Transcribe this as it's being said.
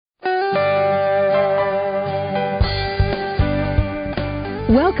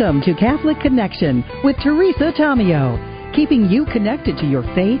Welcome to Catholic Connection with Teresa Tomeo, keeping you connected to your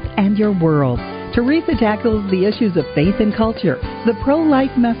faith and your world. Teresa tackles the issues of faith and culture, the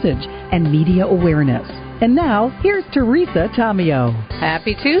pro-life message, and media awareness. And now, here's Teresa Tomeo.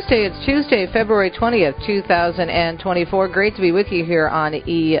 Happy Tuesday. It's Tuesday, February 20th, 2024. Great to be with you here on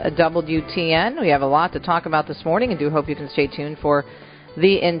EWTN. We have a lot to talk about this morning, and do hope you can stay tuned for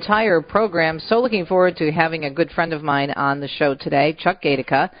the entire program. So looking forward to having a good friend of mine on the show today, Chuck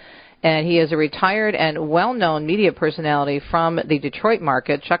Gaidica. And he is a retired and well-known media personality from the Detroit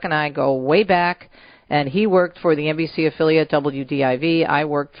market. Chuck and I go way back, and he worked for the NBC affiliate WDIV. I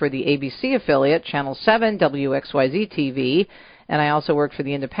worked for the ABC affiliate, Channel 7, WXYZ TV, and I also worked for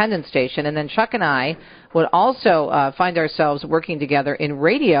the independent station. And then Chuck and I would also find ourselves working together in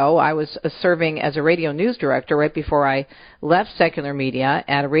radio. I was serving as a radio news director right before I left secular media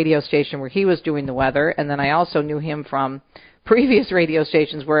at a radio station where he was doing the weather, and then I also knew him from previous radio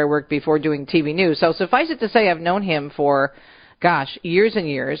stations where I worked before doing TV news. So suffice it to say, I've known him for, years and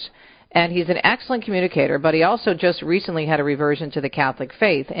years. And he's an excellent communicator, but he also just recently had a reversion to the Catholic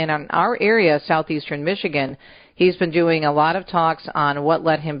faith. And in our area, southeastern Michigan, he's been doing a lot of talks on what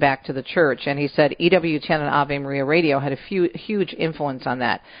led him back to the church. And he said EWTN and Ave Maria Radio had a huge influence on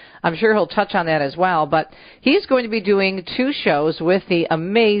that. I'm sure he'll touch on that as well. But he's going to be doing 2 shows with the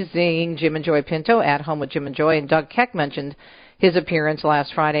amazing Jim and Joy Pinto, At Home with Jim and Joy. And Doug Keck mentioned his appearance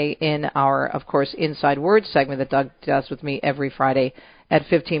last Friday in our, of course, Inside Words segment that Doug does with me every Friday at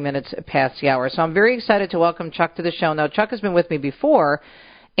 15 minutes past the hour. So I'm very excited to welcome Chuck to the show. Now, Chuck has been with me before,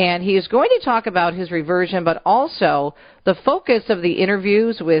 and he is going to talk about his reversion, but also the focus of the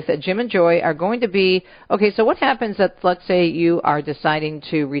interviews with Jim and Joy are going to be, okay, so what happens that, let's say, you are deciding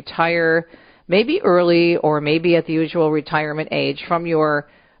to retire maybe early or maybe at the usual retirement age from your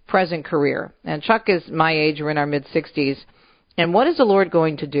present career. And Chuck is my age. We're in our mid-60s. And what is the Lord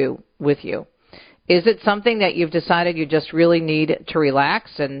going to do with you? Is it something that you've decided you just really need to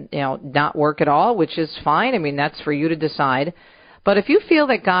relax and, not work at all, which is fine. I mean, that's for you to decide. But if you feel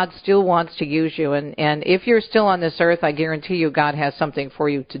that God still wants to use you, and if you're still on this earth, I guarantee you God has something for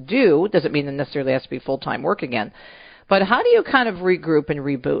you to do. Doesn't mean it necessarily has to be full-time work again. But how do you kind of regroup and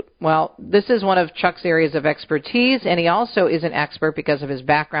reboot? Well, this is one of Chuck's areas of expertise, and he also is an expert because of his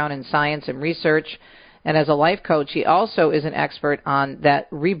background in science and research. And as a life coach, he also is an expert on that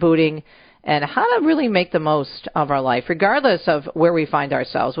rebooting and how to really make the most of our life, regardless of where we find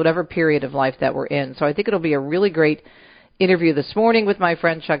ourselves, whatever period of life that we're in. So I think it'll be a really great interview this morning with my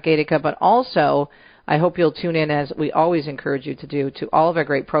friend Chuck Gaidica, but also I hope you'll tune in, as we always encourage you to do, to all of our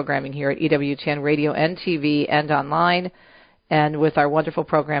great programming here at EWTN Radio and TV and online, and with our wonderful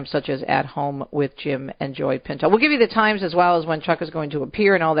programs such as At Home with Jim and Joy Pinto. We'll give you the times as well as when Chuck is going to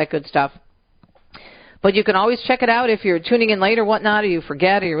appear and all that good stuff. But you can always check it out if you're tuning in late or whatnot, or you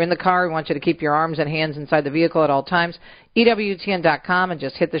forget, or you're in the car. We want you to keep your arms and hands inside the vehicle at all times. EWTN.com, and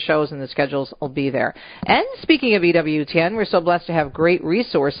just hit the shows and the schedules will be there. And speaking of EWTN, we're so blessed to have great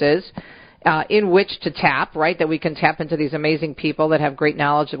resources in which to tap, right, that we can tap into these amazing people that have great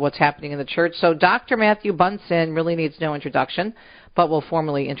knowledge of what's happening in the church. So Dr. Matthew Bunson really needs no introduction, but we'll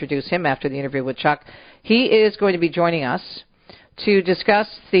formally introduce him after the interview with Chuck. He is going to be joining us to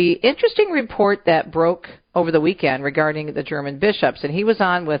discuss the interesting report that broke over the weekend regarding the German bishops. And he was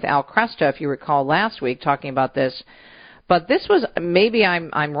on with Al Kresta, if you recall, last week talking about this. But this was, maybe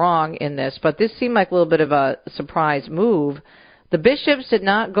I'm wrong in this, but this seemed like a little bit of a surprise move. The bishops did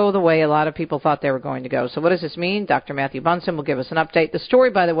not go the way a lot of people thought they were going to go. So what does this mean? Dr. Matthew Bunson will give us an update. The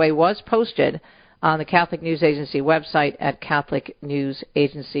story, by the way, was posted on the Catholic News Agency website at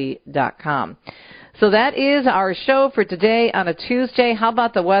catholicnewsagency.com. So that is our show for today on a Tuesday. How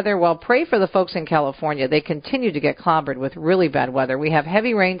about the weather? Well, pray for the folks in California. They continue to get clobbered with really bad weather. We have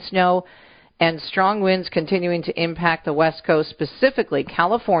heavy rain, snow, and strong winds continuing to impact the West Coast, specifically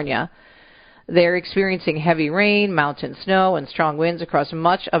California. They're experiencing heavy rain, mountain snow, and strong winds across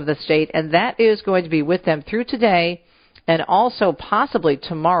much of the state, and that is going to be with them through today and also possibly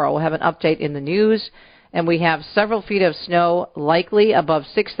tomorrow. We'll have an update in the news, and we have several feet of snow, likely above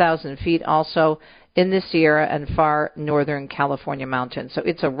 6,000 feet also in the Sierra and far northern California mountains. So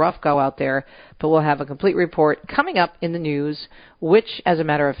it's a rough go out there, but we'll have a complete report coming up in the news, which, as a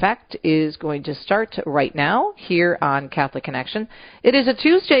matter of fact, is going to start right now here on Catholic Connection. It is a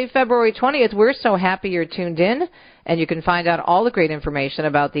Tuesday, February 20th. We're so happy you're tuned in, and you can find out all the great information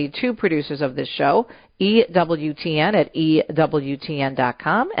about the 2 producers of this show, EWTN at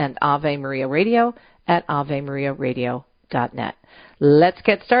EWTN.com and Ave Maria Radio at AveMariaRadio.net. Let's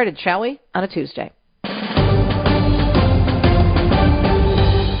get started, shall we, on a Tuesday.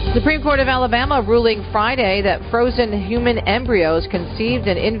 Supreme Court of Alabama ruling Friday that frozen human embryos conceived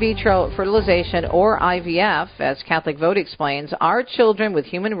in vitro fertilization, or IVF, as Catholic Vote explains, are children with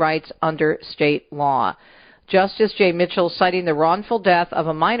human rights under state law. Justice J. Mitchell, citing the Wrongful Death of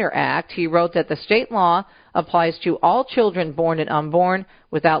a Minor Act, he wrote that the state law applies to all children born and unborn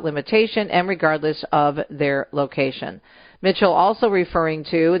without limitation and regardless of their location. Mitchell also referring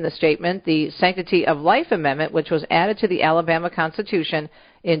to, in the statement, the Sanctity of Life Amendment, which was added to the Alabama Constitution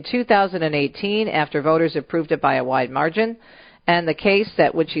in 2018 after voters approved it by a wide margin. And the case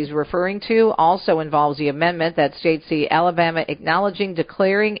that which he's referring to also involves the amendment that states the Alabama acknowledging,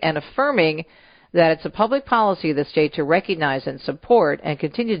 declaring, and affirming that it's a public policy of the state to recognize and support, and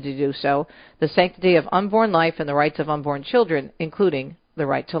continue to do so, the sanctity of unborn life and the rights of unborn children, including the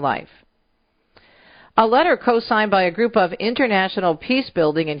right to life. A letter co-signed by a group of international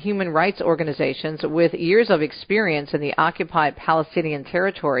peace-building and human rights organizations with years of experience in the occupied Palestinian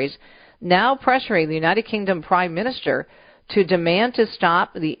territories, now pressuring the United Kingdom Prime Minister to demand to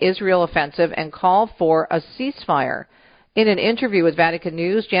stop the Israel offensive and call for a ceasefire. In an interview with Vatican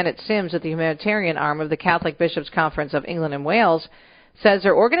News, Janet Sims at the humanitarian arm of the Catholic Bishops' Conference of England and Wales says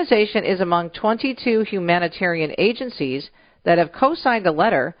their organization is among 22 humanitarian agencies that have co-signed a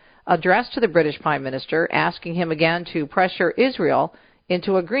letter addressed to the British Prime Minister asking him again to pressure Israel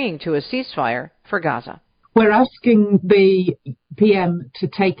into agreeing to a ceasefire for Gaza. We're asking the PM to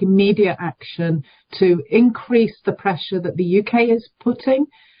take immediate action to increase the pressure that the UK is putting,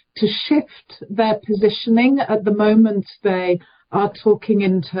 to shift their positioning. At the moment, they are talking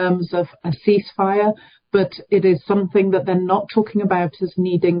in terms of a ceasefire, but it is something that they're not talking about as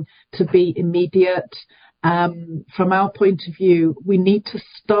needing to be immediate. From our point of view, we need to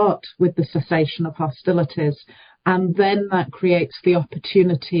start with the cessation of hostilities, and then that creates the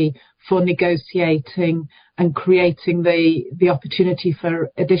opportunity for negotiating and creating the opportunity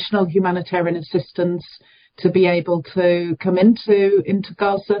for additional humanitarian assistance to be able to come into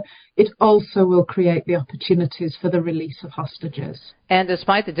Gaza. It also will create the opportunities for the release of hostages. And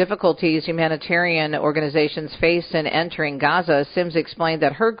despite the difficulties humanitarian organizations face in entering Gaza, Sims explained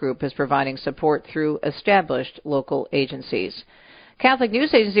that her group is providing support through established local agencies. Catholic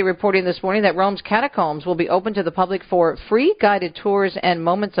News Agency reporting this morning that Rome's catacombs will be open to the public for free guided tours and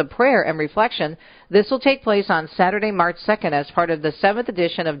moments of prayer and reflection. This will take place on Saturday, March 2nd, as part of the 7th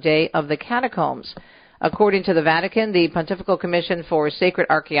edition of Day of the Catacombs. According to the Vatican, the Pontifical Commission for Sacred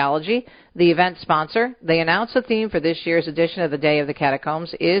Archaeology, the event sponsor, they announced the theme for this year's edition of the Day of the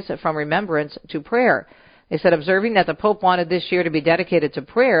Catacombs is From Remembrance to Prayer. They said, observing that the Pope wanted this year to be dedicated to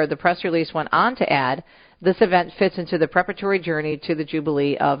prayer, the press release went on to add, this event fits into the preparatory journey to the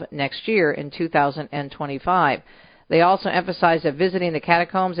Jubilee of next year in 2025. They also emphasized that visiting the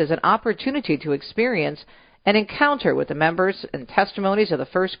catacombs is an opportunity to experience an encounter with the members and testimonies of the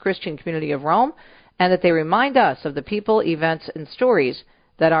first Christian community of Rome, and that they remind us of the people, events, and stories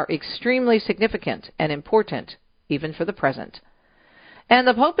that are extremely significant and important, even for the present. And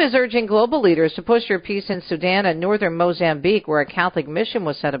the Pope is urging global leaders to push for peace in Sudan and northern Mozambique, where a Catholic mission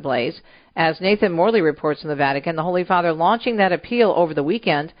was set ablaze. As Nathan Morley reports from the Vatican, the Holy Father launching that appeal over the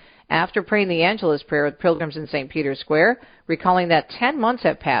weekend after praying the Angelus prayer with pilgrims in St. Peter's Square, recalling that 10 months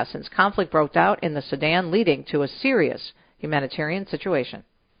have passed since conflict broke out in the Sudan, leading to a serious humanitarian situation.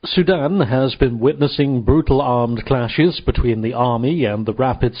 Sudan has been witnessing brutal armed clashes between the army and the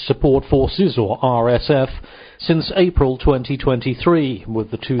Rapid Support Forces, or RSF, since April 2023, with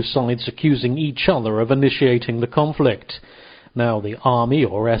the two sides accusing each other of initiating the conflict. Now the army,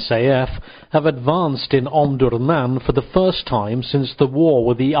 or SAF, have advanced in Omdurman for the first time since the war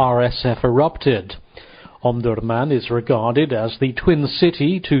with the RSF erupted. Omdurman is regarded as the twin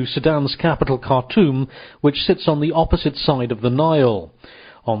city to Sudan's capital Khartoum, which sits on the opposite side of the Nile.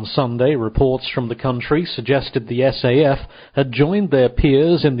 On Sunday, reports from the country suggested the SAF had joined their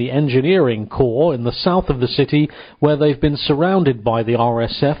peers in the engineering corps in the south of the city, where they've been surrounded by the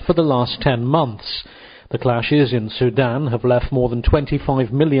RSF for the last 10 months. The clashes in Sudan have left more than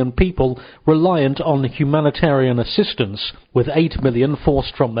 25 million people reliant on humanitarian assistance, with 8 million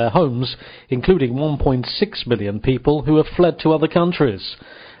forced from their homes, including 1.6 million people who have fled to other countries.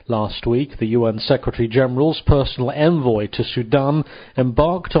 Last week, the UN Secretary-General's personal envoy to Sudan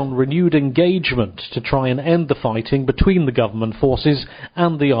embarked on renewed engagement to try and end the fighting between the government forces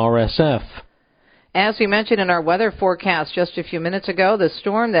and the RSF. As we mentioned in our weather forecast just a few minutes ago, the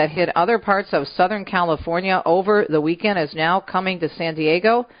storm that hit other parts of Southern California over the weekend is now coming to San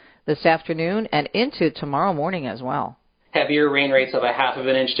Diego this afternoon and into tomorrow morning as well. heavier rain rates of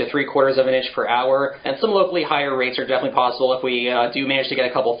 1/2 inch to 3/4 of an inch per hour, and some locally higher rates are definitely possible if we do manage to get a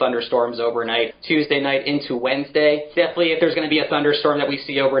couple thunderstorms overnight, Tuesday night into Wednesday. Definitely, if there's going to be a thunderstorm that we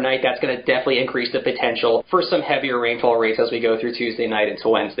see overnight, that's going to definitely increase the potential for some heavier rainfall rates as we go through Tuesday night into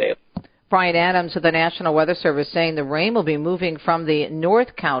Wednesday. Brian Adams of the National Weather Service saying the rain will be moving from the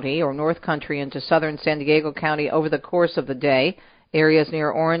North County or North Country into southern San Diego County over the course of the day. Areas near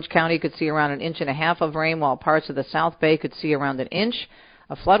Orange County could see around 1.5 inches of rain, while parts of the South Bay could see around 1 inch.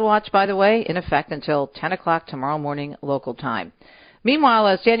 A flood watch, by the way, in effect until 10 o'clock tomorrow morning local time. Meanwhile,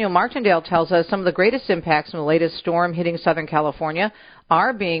 as Daniel Martindale tells us, some of the greatest impacts from the latest storm hitting Southern California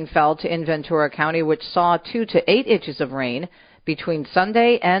are being felt in Ventura County, which saw 2 to 8 inches of rain between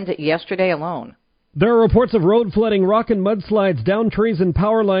Sunday and yesterday alone. There are reports of road flooding, rock and mudslides, down trees and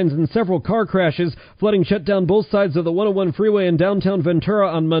power lines, and several car crashes. Flooding shut down both sides of the 101 freeway in downtown Ventura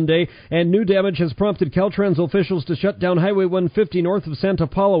on Monday, and new damage has prompted Caltrans officials to shut down Highway 150 north of Santa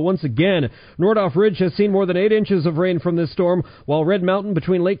Paula once again. Nordhoff Ridge has seen more than 8 inches of rain from this storm, while Red Mountain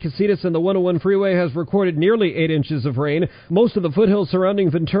between Lake Casitas and the 101 freeway has recorded nearly 8 inches of rain. Most of the foothills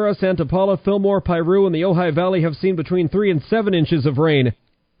surrounding Ventura, Santa Paula, Fillmore, Piru, and the Ojai Valley have seen between 3 and 7 inches of rain.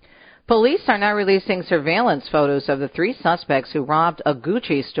 Police are now releasing surveillance photos of the 3 suspects who robbed a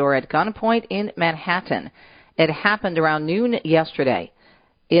Gucci store at gunpoint in Manhattan. It happened around noon yesterday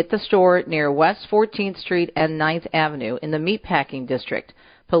at the store near West 14th Street and 9th Avenue in the Meatpacking District.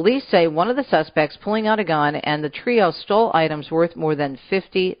 Police say one of the suspects pulling out a gun and the trio stole items worth more than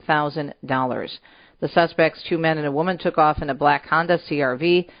 $50,000. The suspects, 2 men and a woman, took off in a black Honda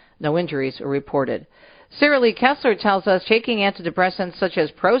CR-V. No injuries were reported. Sarah Lee Kessler tells us taking antidepressants such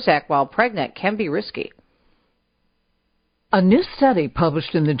as Prozac while pregnant can be risky. A new study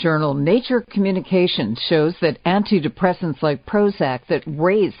published in the journal Nature Communications shows that antidepressants like Prozac that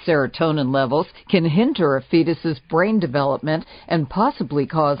raise serotonin levels can hinder a fetus's brain development and possibly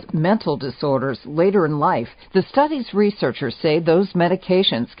cause mental disorders later in life. The study's researchers say those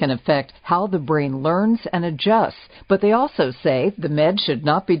medications can affect how the brain learns and adjusts, but they also say the med should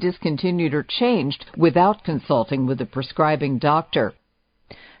not be discontinued or changed without consulting with a prescribing doctor.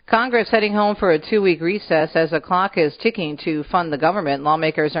 Congress heading home for a 2-week recess as the clock is ticking to fund the government.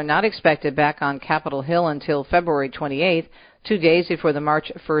 Lawmakers are not expected back on Capitol Hill until February 28th, 2 days before the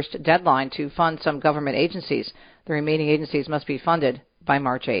March 1st deadline to fund some government agencies. The remaining agencies must be funded by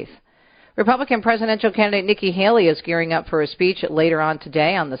March 8th. Republican presidential candidate Nikki Haley is gearing up for a speech later on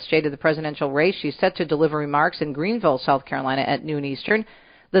today on the state of the presidential race. She's set to deliver remarks in Greenville, South Carolina at noon Eastern.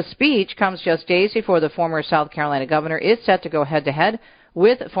 The speech comes just days before the former South Carolina governor is set to go head-to-head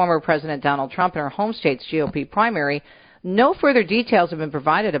with former President Donald Trump in her home state's GOP primary. No further details have been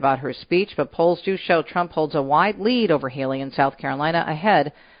provided about her speech, but polls do show Trump holds a wide lead over Haley in South Carolina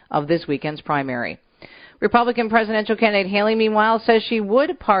ahead of this weekend's primary. Republican presidential candidate Haley, meanwhile, says she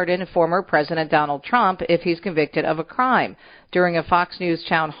would pardon former President Donald Trump if he's convicted of a crime. During a Fox News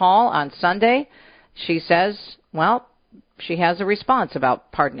town hall on Sunday, she says, she has a response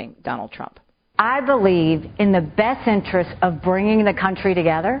about pardoning Donald Trump. I believe in the best interest of bringing the country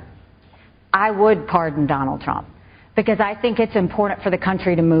together, I would pardon Donald Trump because I think it's important for the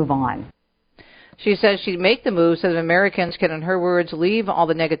country to move on. She says she'd make the move so that Americans can, in her words, leave all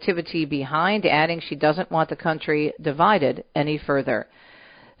the negativity behind, adding she doesn't want the country divided any further.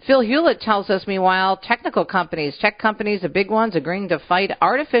 Phil Hewlett tells us, meanwhile, tech companies, the big ones, agreeing to fight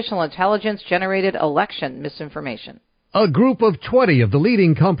artificial intelligence-generated election misinformation. A group of 20 of the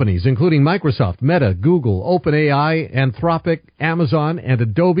leading companies, including Microsoft, Meta, Google, OpenAI, Anthropic, Amazon, and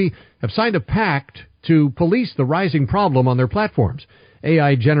Adobe, have signed a pact to police the rising problem on their platforms.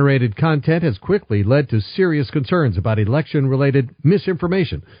 AI-generated content has quickly led to serious concerns about election-related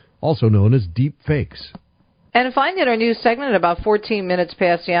misinformation, also known as deep fakes. And finally, our news segment at about 14 minutes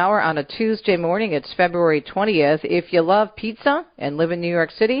past the hour on a Tuesday morning. It's February 20th. If you love pizza and live in New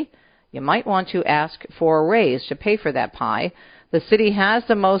York City, you might want to ask for a raise to pay for that pie. The city has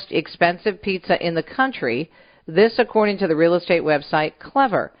the most expensive pizza in the country. This, according to the real estate website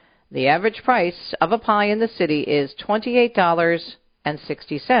Clever. The average price of a pie in the city is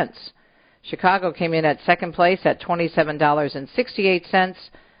 $28.60. Chicago came in at second place at $27.68,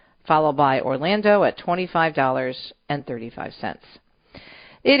 followed by Orlando at $25.35.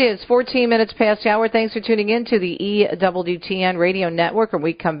 It is 14 minutes past the hour. Thanks for tuning in to the EWTN radio network. When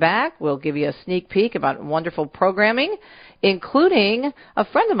we come back, we'll give you a sneak peek about wonderful programming, including a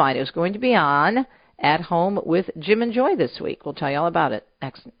friend of mine who's going to be on At Home with Jim and Joy this week. We'll tell you all about it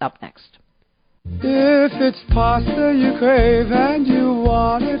up next. If it's pasta you crave and you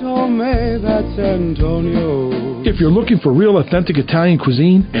want it homemade, that's Antonio's. If you're looking for real authentic Italian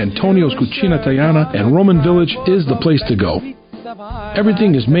cuisine, Antonio's Cucina Italiana and Roman Village is the place to go.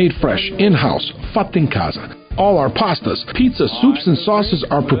 Everything is made fresh, in-house, fatta in casa. All our pastas, pizza, soups, and sauces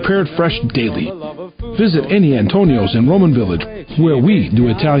are prepared fresh daily. Visit any Antonio's in Roman Village, where we do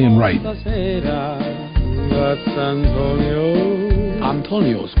Italian right. That's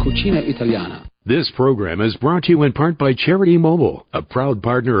Antonio's Cucina Italiana. This program is brought to you in part by Charity Mobile, a proud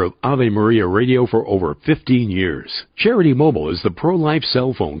partner of Ave Maria Radio for over 15 years. Charity Mobile is the pro-life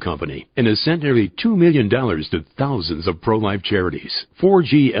cell phone company and has sent nearly $2 million to thousands of pro-life charities.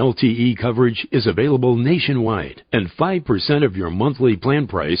 4G LTE coverage is available nationwide, and 5% of your monthly plan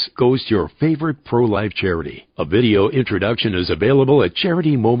price goes to your favorite pro-life charity. A video introduction is available at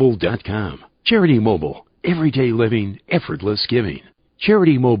CharityMobile.com. Charity Mobile, everyday living, effortless giving.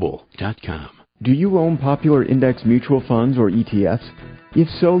 CharityMobile.com. Do you own popular index mutual funds or ETFs? If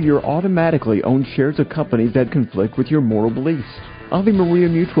so, you're automatically own shares of companies that conflict with your moral beliefs. Ave Maria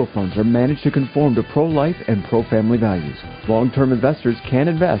mutual funds are managed to conform to pro-life and pro-family values. Long-term investors can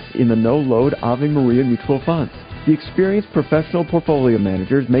invest in the no-load Ave Maria mutual funds. The experienced professional portfolio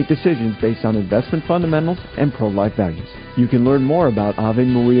managers make decisions based on investment fundamentals and pro-life values. You can learn more about Ave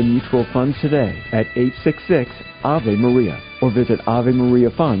Maria mutual funds today at 866-AVE-MARIA or visit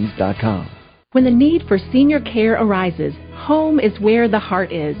AveMariaFunds.com. When the need for senior care arises, home is where the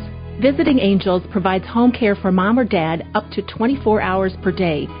heart is. Visiting Angels provides home care for mom or dad up to 24 hours per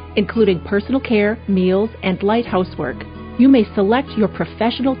day, including personal care, meals, and light housework. You may select your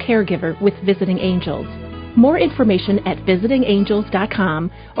professional caregiver with Visiting Angels. More information at visitingangels.com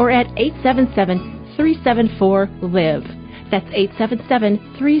or at 877-374-LIVE. That's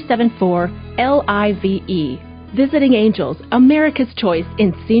 877-374-LIVE. Visiting Angels, America's choice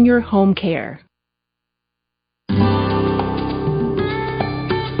in senior home care.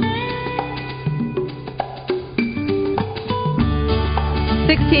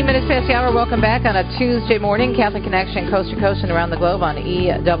 16 minutes past the hour. Welcome back on a Tuesday morning. Catholic Connection, coast to coast and around the globe on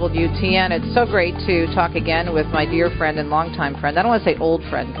EWTN. It's so great to talk again with my dear friend and longtime friend. I don't want to say old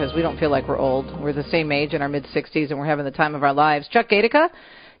friend because we don't feel like we're old. We're the same age in our mid-60s and we're having the time of our lives. Chuck Gaidica.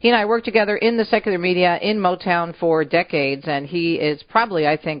 He and I worked together in the secular media in Motown for decades, and he is probably,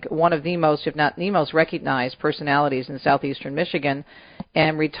 I think, one of the most, if not the most recognized personalities in southeastern Michigan,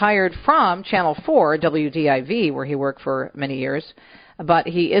 and retired from Channel 4, WDIV, where he worked for many years. But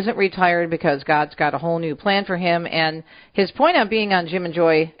he isn't retired because God's got a whole new plan for him, and his point on being on Jim and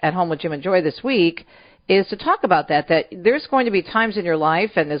Joy, at home with Jim and Joy this week, is to talk about that there's going to be times in your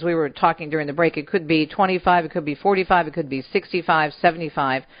life, and as we were talking during the break, it could be 25, it could be 45, it could be 65,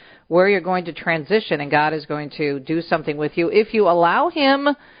 75, where you're going to transition, and God is going to do something with you if you allow him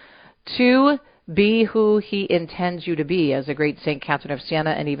to be who he intends you to be, as the great St. Catherine of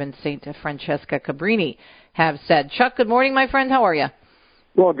Siena and even St. Francesca Cabrini have said. Chuck, good morning, my friend. How are you?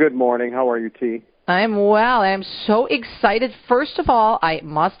 Well, good morning. How are you, T? I'm well. I'm so excited. First of all, I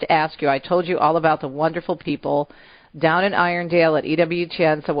must ask you, I told you all about the wonderful people down in Irondale at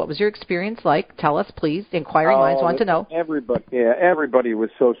EWTN. So what was your experience like? Tell us, please. Inquiring minds want to know. Everybody was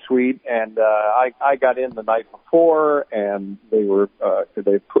so sweet. And I got in the night before, and they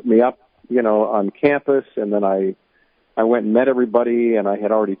put me up, on campus. And then I went and met everybody, and I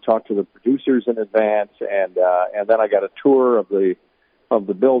had already talked to the producers in advance. And then I got a tour of the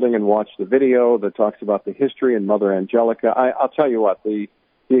building and watched the video that talks about the history and Mother Angelica. I'll tell you what, the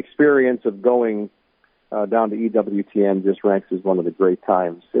experience of going down to EWTN just ranks as one of the great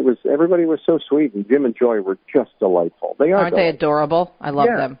times. Everybody was so sweet, and Jim and Joy were just delightful. Aren't they adorable? I love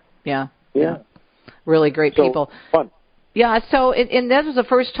them. Yeah. Really great people. Fun. Yeah, so and that was the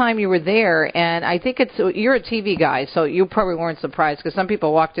first time you were there, and I think you're a TV guy, so you probably weren't surprised, because some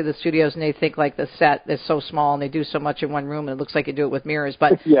people walk to the studios and they think like the set is so small and they do so much in one room and it looks like you do it with mirrors,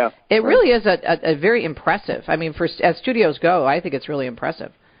 but it really is a very impressive. I mean, as studios go, I think it's really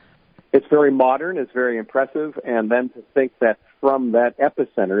impressive. It's very modern, it's very impressive, and then to think that from that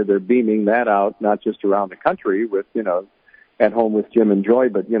epicenter, they're beaming that out, not just around the country with, at home with Jim and Joy,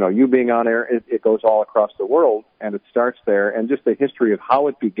 but, you being on air, it goes all across the world, and it starts there, and just the history of how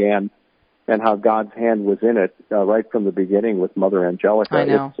it began and how God's hand was in it right from the beginning with Mother Angelica. I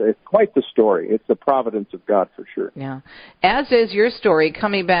know. It's quite the story. It's the providence of God for sure. Yeah. As is your story,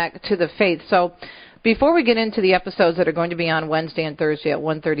 coming back to the faith. So before we get into the episodes that are going to be on Wednesday and Thursday at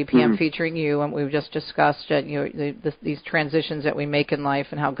 1:30 p.m. featuring you, and we've just discussed these transitions that we make in life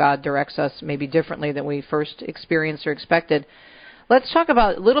and how God directs us maybe differently than we first experienced or expected. Let's talk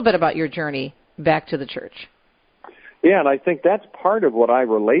a little bit about your journey back to the church. Yeah, and I think that's part of what I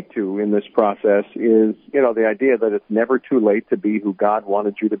relate to in this process is, the idea that it's never too late to be who God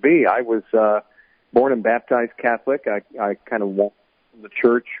wanted you to be. I was born and baptized Catholic. I kind of walked in the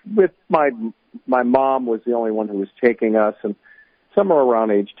church with my mom was the only one who was taking us, and somewhere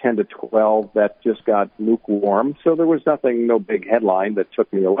around age 10 to 12, that just got lukewarm. So there was no big headline that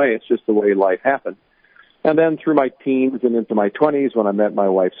took me away. It's just the way life happened. And then through my teens and into my 20s, when I met my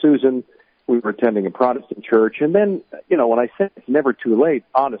wife, Susan, we were attending a Protestant church. And then, when I said it's never too late,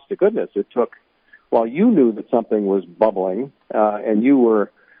 honest to goodness, it took, you knew that something was bubbling, and you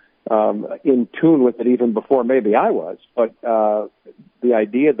were in tune with it even before maybe I was. But the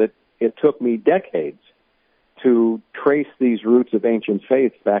idea that it took me decades to trace these roots of ancient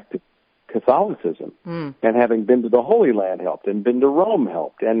faith back to Catholicism, and having been to the Holy Land helped, and been to Rome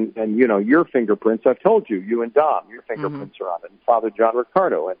helped, and your fingerprints, I've told you and Dom, your fingerprints are on it, and Father John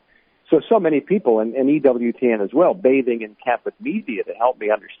Ricardo, and so many people, and EWTN as well, bathing in Catholic media to help me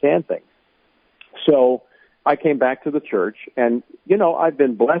understand things. So I came back to the church, and I've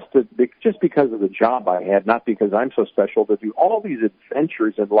been blessed just because of the job I had, not because I'm so special, to do all these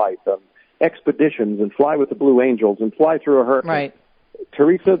adventures in life, expeditions, and fly with the Blue Angels, and fly through a hurricane. Right.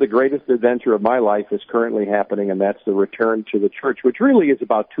 Teresa, the greatest adventure of my life is currently happening, and that's the return to the church, which really is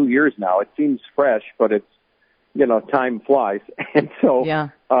about 2 years now. It seems fresh, but it's, time flies. And so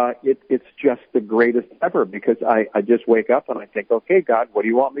it's just the greatest ever, because I just wake up and I think, okay, God, what do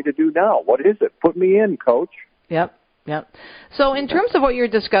you want me to do now? What is it? Put me in, Coach. Yep. So in terms of what you're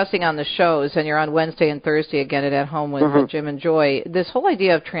discussing on the shows, and you're on Wednesday and Thursday again at Home with Jim and Joy, this whole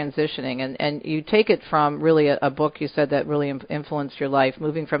idea of transitioning, and you take it from really a book you said that really influenced your life,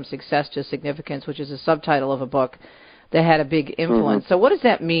 Moving from Success to Significance, which is a subtitle of a book that had a big influence. So what does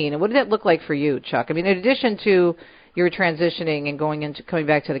that mean, and what did that look like for you, Chuck? I mean, in addition to your transitioning and coming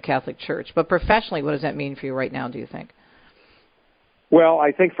back to the Catholic Church, but professionally, what does that mean for you right now, do you think? Well,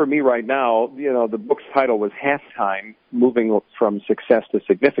 I think for me right now, the book's title was Halftime, Moving from Success to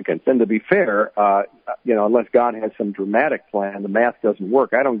Significance. And to be fair, unless God has some dramatic plan, the math doesn't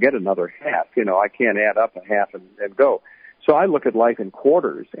work. I don't get another half. I can't add up a half and go. So I look at life in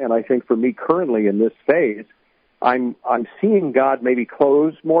quarters. And I think for me currently in this phase, I'm seeing God maybe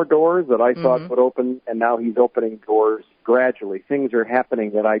close more doors that I thought would open, and now he's opening doors gradually. Things are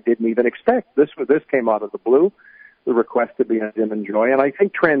happening that I didn't even expect. This came out of the blue. The request to be on Jim and Joy. And I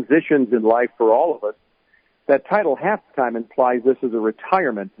think transitions in life for all of us, that title Halftime implies this is a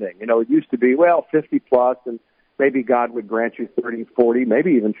retirement thing. It used to be, 50 plus, and maybe God would grant you 30, 40,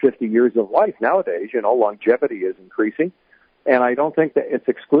 maybe even 50 years of life. Nowadays, longevity is increasing. And I don't think that it's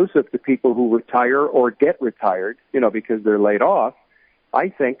exclusive to people who retire or get retired, because they're laid off. I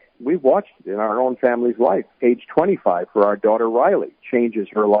think we've watched it in our own family's life. Age 25 for our daughter Riley changes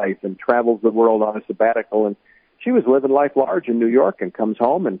her life and travels the world on a sabbatical, and she was living life large in New York and comes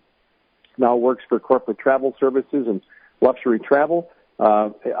home and now works for corporate travel services and luxury travel.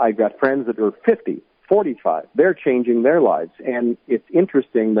 I've got friends that are 50, 45. They're changing their lives. And it's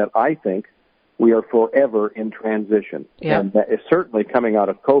interesting that I think we are forever in transition. Yep. And that is certainly coming out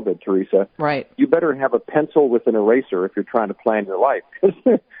of COVID, Teresa. Right. You better have a pencil with an eraser if you're trying to plan your life,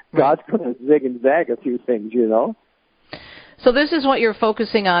 because God's going to zig and zag a few things, So this is what you're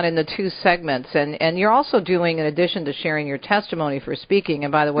focusing on in the two segments, and you're also doing, in addition to sharing your testimony for speaking,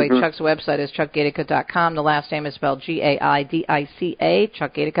 and by the way, Chuck's website is chuckgaidica.com. The last name is spelled Gaidica,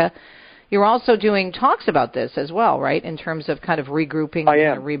 Chuck Gaidica. You're also doing talks about this as well, right, in terms of kind of regrouping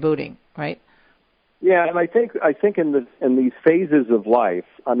and rebooting, right? Yeah, and I think in these phases of life,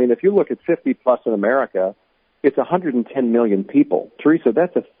 I mean, if you look at 50 plus in America, it's 110 million people. Teresa,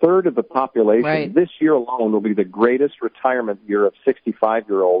 that's a third of the population. Right. This year alone will be the greatest retirement year of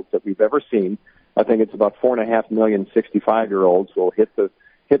 65-year-olds that we've ever seen. I think it's about 4.5 million 65-year-olds will hit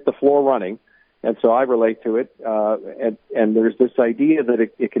the floor running. And so I relate to it. And there's this idea that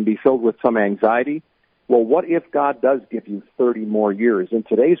it can be filled with some anxiety. Well, what if God does give you 30 more years? In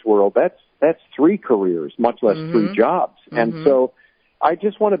today's world, that's 3 careers, much less 3 jobs. And so I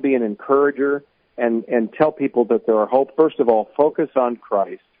just want to be an encourager and tell people that there are hope. First of all, focus on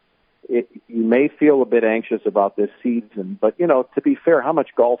Christ. You may feel a bit anxious about this season, but, to be fair, how much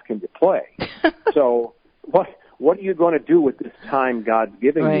golf can you play? So what are you going to do with this time God's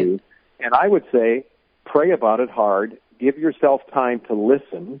giving you? And I would say pray about it hard. Give yourself time to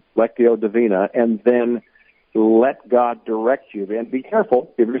listen, Lectio Divina, and then let God direct you. And be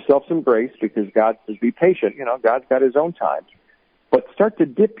careful. Give yourself some grace, because God says be patient. God's got his own time. But start to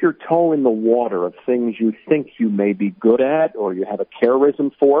dip your toe in the water of things you think you may be good at or you have a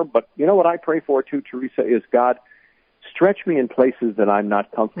charism for. But what I pray for too, Teresa, is God, stretch me in places that I'm not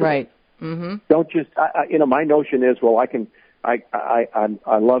comfortable. Right. Don't just, my notion is, well,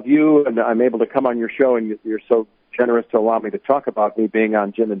 I love you and I'm able to come on your show and you're so generous to allow me to talk about me being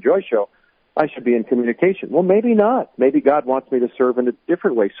on Jim and Joy show. I should be in communication. Well, maybe not. Maybe God wants me to serve in a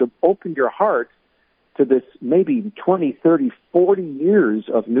different way. So open your heart to this maybe 20, 30, 40 years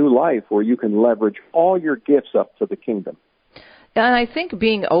of new life where you can leverage all your gifts up to the kingdom. And I think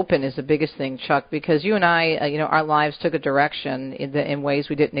being open is the biggest thing, Chuck, because you and I, our lives took a direction in ways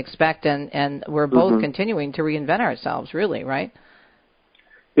we didn't expect, and we're both continuing to reinvent ourselves, really, right?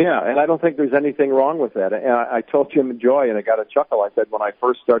 Yeah, and I don't think there's anything wrong with that. And I told Jim and Joy, and I got a chuckle. I said, when I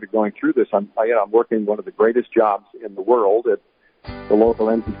first started going through this, I'm working one of the greatest jobs in the world at the local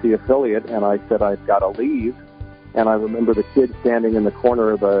NBC affiliate, and I said, I've got to leave. And I remember the kid standing in the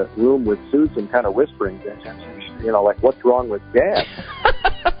corner of the room with Susan kind of whispering, like, what's wrong with Dad?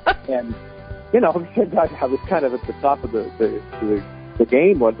 And, because I was kind of at the top of the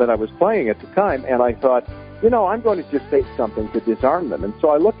game that I was playing at the time, and I thought, I'm going to just say something to disarm them. And so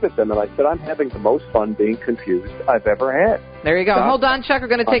I looked at them and I said, I'm having the most fun being confused I've ever had. There you go. Hold on, Chuck. We're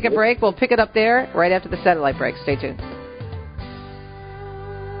going to take a break. We'll pick it up there right after the satellite break. Stay tuned.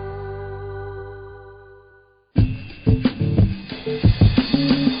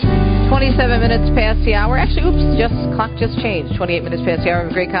 27 minutes past the hour. Actually, clock just changed. 28 minutes past the hour. I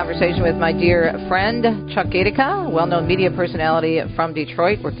have a great conversation with my dear friend, Chuck Gaidica, well-known media personality from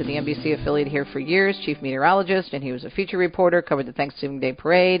Detroit. Worked at the NBC affiliate here for years, chief meteorologist, and he was a feature reporter, covered the Thanksgiving Day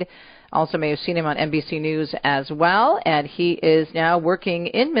Parade. Also may have seen him on NBC News as well. And he is now working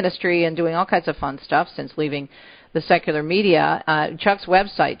in ministry and doing all kinds of fun stuff since leaving the secular media. Chuck's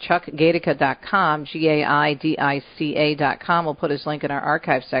website, chuckgaidica.com, Gaidica.com. We'll put his link in our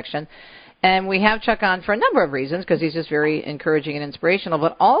archive section. And we have Chuck on for a number of reasons, because he's just very encouraging and inspirational,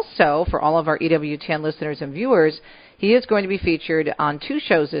 but also for all of our EWTN listeners and viewers, he is going to be featured on 2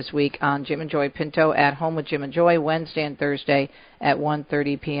 shows this week on Jim and Joy Pinto at Home with Jim and Joy, Wednesday and Thursday at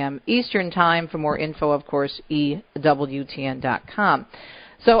 1:30 p.m. Eastern Time. For more info, of course, EWTN.com.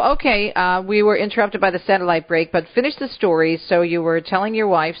 So, okay, we were interrupted by the satellite break, but finish the story. So you were telling your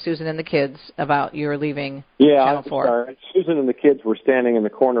wife, Susan, and the kids about your leaving Channel 4. Sorry. Susan and the kids were standing in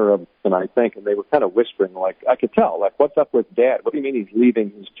the corner of and I think, and they were kind of whispering, like, I could tell, like, what's up with Dad? What do you mean he's leaving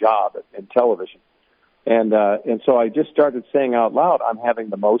his job in television? And so I just started saying out loud, I'm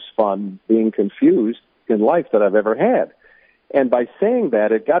having the most fun being confused in life that I've ever had. And by saying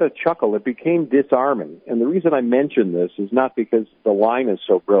that, it got a chuckle. It became disarming. And the reason I mention this is not because the line is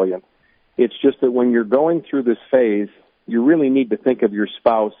so brilliant. It's just that when you're going through this phase, you really need to think of your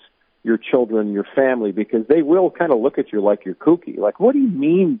spouse, your children, your family, because they will kind of look at you like you're kooky. Like, what do you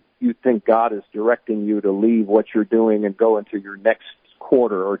mean you think God is directing you to leave what you're doing and go into your next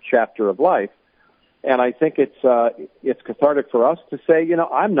quarter or chapter of life? And I think it's cathartic for us to say,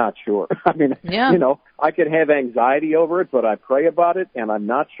 I'm not sure. I mean, I could have anxiety over it, but I pray about it, and I'm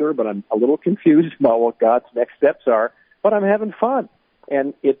not sure, but I'm a little confused about what God's next steps are, but I'm having fun.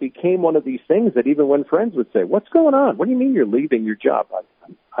 And it became one of these things that even when friends would say, what's going on? What do you mean you're leaving your job?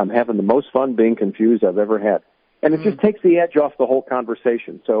 I'm having the most fun being confused I've ever had. And it just takes the edge off the whole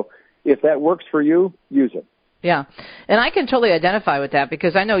conversation. So if that works for you, use it. Yeah, and I can totally identify with that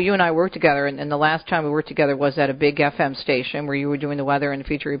because I know you and I worked together, and the last time we worked together was at a big FM station where you were doing the weather and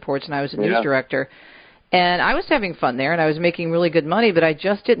feature reports, and I was a news director. And I was having fun there, and I was making really good money, but I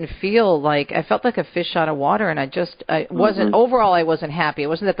just didn't feel like, I felt like a fish out of water, and I wasn't, overall I wasn't happy. It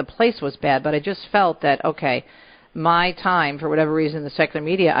wasn't that the place was bad, but I just felt that, okay, my time, for whatever reason, in the secular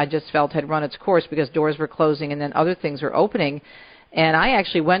media, I just felt had run its course because doors were closing and then other things were opening. And I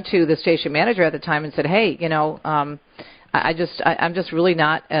actually went to the station manager at the time and said, hey, I'm just really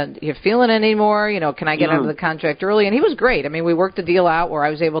not feeling it anymore. Can I get out of the contract early? And he was great. I mean, we worked the deal out where I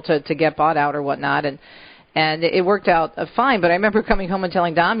was able to get bought out or whatnot. And it worked out fine. But I remember coming home and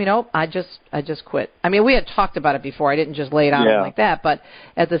telling Dom, I just quit. I mean, we had talked about it before. I didn't just lay it on him like that. But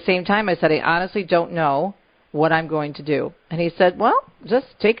at the same time, I said, I honestly don't know what I'm going to do. And he said, well, just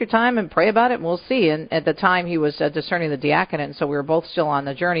take your time and pray about it and we'll see. And at the time he was discerning the diaconate, and so we were both still on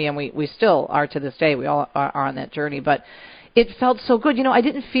the journey, and we still are to this day. We all are on that journey. But it felt so good. I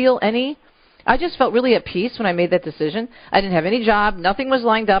didn't feel I just felt really at peace when I made that decision. I didn't have any job. Nothing was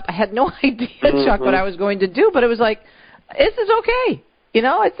lined up. I had no idea, Chuck, what I was going to do, but it was like, this is okay.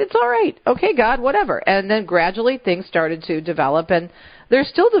 It's all right. Okay, God, whatever. And then gradually things started to develop, and they're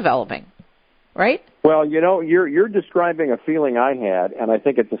still developing. Right? Well, you're describing a feeling I had, and I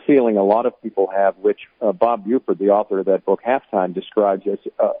think it's a feeling a lot of people have, which Bob Buford, the author of that book, Halftime, describes as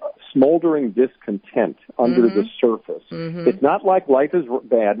smoldering discontent under the surface. It's not like life is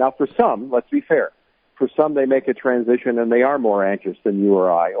bad. Now, for some, let's be fair, for some, they make a transition and they are more anxious than you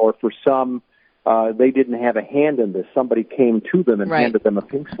or I. Or for some, they didn't have a hand in this. Somebody came to them and handed them a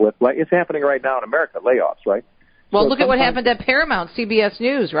pink slip. Like it's happening right now in America, layoffs, right? Well, look at what happened at Paramount, CBS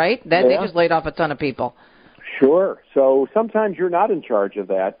News, right? They just laid off a ton of people. Sure. So sometimes you're not in charge of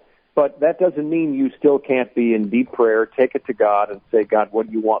that, but that doesn't mean you still can't be in deep prayer, take it to God and say, God, what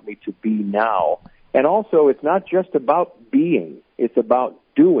do you want me to be now? And also, it's not just about being, it's about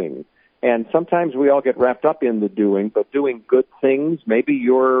doing. And sometimes we all get wrapped up in the doing, but doing good things, maybe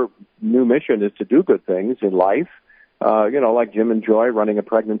your new mission is to do good things in life. Like Jim and Joy running a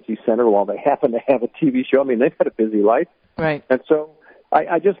pregnancy center while they happen to have a TV show. I mean, they've had a busy life. Right. And so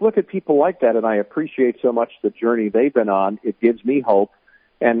I just look at people like that, and I appreciate so much the journey they've been on. It gives me hope,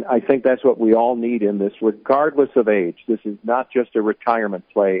 and I think that's what we all need in this, regardless of age. This is not just a retirement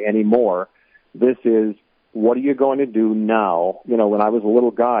play anymore. This is, what are you going to do now? When I was a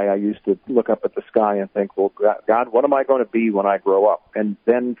little guy, I used to look up at the sky and think, well, God, what am I going to be when I grow up? And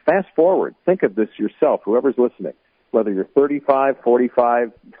then fast forward, think of this yourself, whoever's listening, whether you're 35,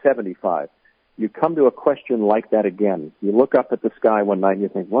 45, 75. You come to a question like that again. You look up at the sky one night and you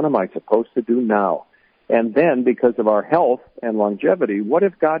think, what am I supposed to do now? And then, because of our health and longevity, what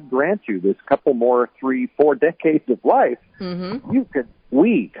if God grants you this couple more, 3-4 decades of life? Mm-hmm.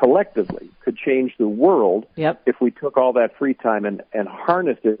 We collectively could change the world if we took all that free time and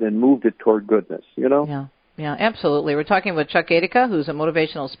harnessed it and moved it toward goodness, Yeah, absolutely. We're talking with Chuck Gaidica, who's a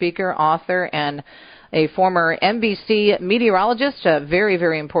motivational speaker, author, and a former NBC meteorologist, a very,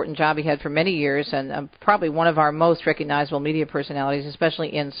 very important job he had for many years, and probably one of our most recognizable media personalities,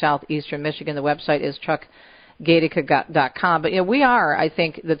 especially in southeastern Michigan. The website is chuckgaidica.com. But, we are, I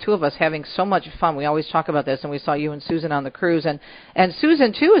think, the two of us having so much fun. We always talk about this, and we saw you and Susan on the cruise. And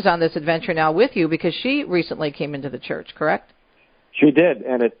Susan, too, is on this adventure now with you because she recently came into the church, correct? She did,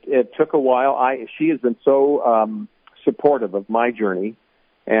 and it took a while. She has been so supportive of my journey.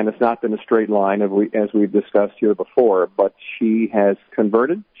 And it's not been a straight line, as we've discussed here before. But she has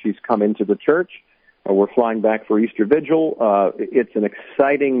converted. She's come into the church. We're flying back for Easter Vigil. It's an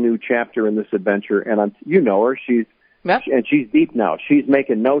exciting new chapter in this adventure. And you know her. And she's deep now. She's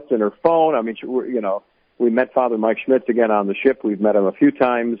making notes in her phone. I mean, we met Father Mike Schmitz again on the ship. We've met him a few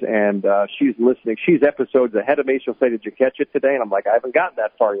times, and she's listening. She's episodes ahead of me. She'll say, "Did you catch it today?" And I'm like, "I haven't gotten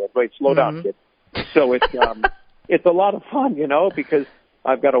that far yet. Wait, slow down, kid." So it's a lot of fun, because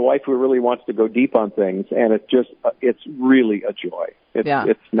I've got a wife who really wants to go deep on things, and it's really a joy.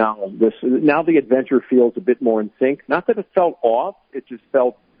 It's now the adventure feels a bit more in sync. Not that it felt off, it just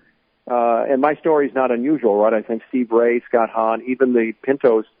felt, and my story's not unusual, right? I think Steve Ray, Scott Hahn, even the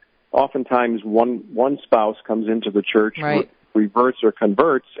Pintos, oftentimes one spouse comes into the church, reverts or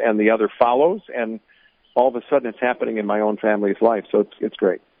converts, and the other follows, and all of a sudden it's happening in my own family's life, so it's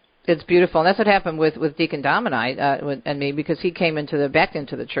great. It's beautiful, and that's what happened with Deacon Dom and I, and me, because he came back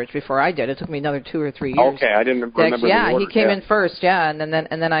into the church before I did. It took me another 2 or 3 years. Okay, I didn't remember. Yeah, he came in first, and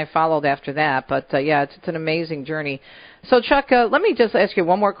then I followed after that. But it's an amazing journey. So Chuck, let me just ask you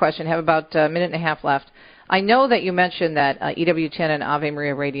one more question. I have about a minute and a half left. I know that you mentioned that EWTN and Ave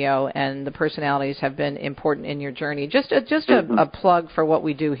Maria Radio and the personalities have been important in your journey. Just a plug for what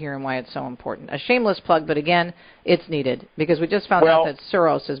we do here and why it's so important. A shameless plug, but again, it's needed because we just found out that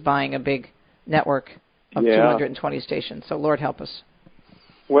Soros is buying a big network of 220 stations. So Lord help us.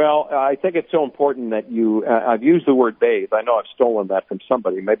 Well, I think it's so important that I've used the word bathe. I know I've stolen that from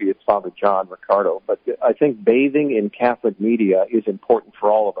somebody. Maybe it's Father John Ricardo. But I think bathing in Catholic media is important for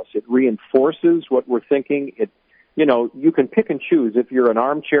all of us. It reinforces what we're thinking. You can pick and choose. If you're an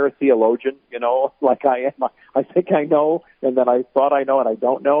armchair theologian, like I am, I think I know, and then I thought I know and I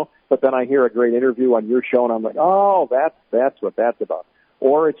don't know. But then I hear a great interview on your show, and I'm like, oh, that's what that's about.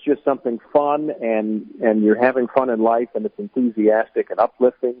 Or it's just something fun, and you're having fun in life, and it's enthusiastic and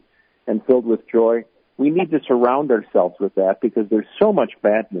uplifting and filled with joy. We need to surround ourselves with that because there's so much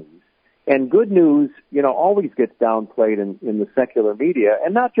bad news. And good news, always gets downplayed in the secular media,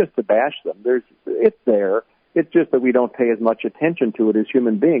 and not just to bash them. It's there. It's just that we don't pay as much attention to it as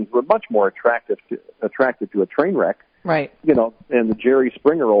human beings. We're much more attracted to a train wreck, right? And the Jerry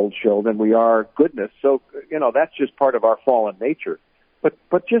Springer old show than we are goodness. So, that's just part of our fallen nature.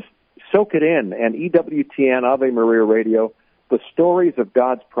 But just soak it in. And EWTN, Ave Maria Radio, the stories of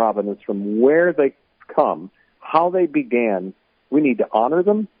God's providence from where they come, how they began, we need to honor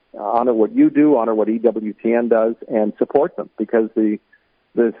them, honor what you do, honor what EWTN does, and support them because the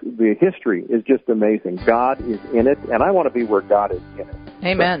history is just amazing. God is in it, and I want to be where God is in it.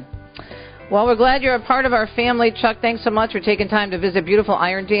 Amen. Well, we're glad you're a part of our family. Chuck, thanks so much for taking time to visit beautiful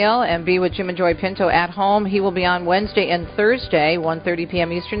Irondale and be with Jim and Joy Pinto at home. He will be on Wednesday and Thursday, 1:30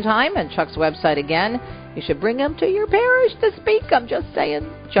 p.m. Eastern Time, and Chuck's website again. You should bring him to your parish to speak. I'm just saying.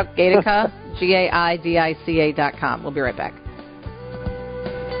 Chuck Gaidica, Gaidica.com. We'll be right back.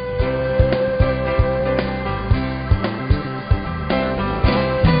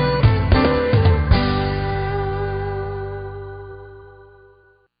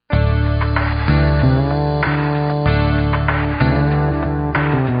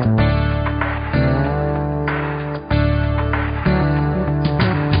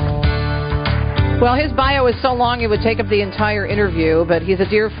 Well, his bio is so long it would take up the entire interview, but he's a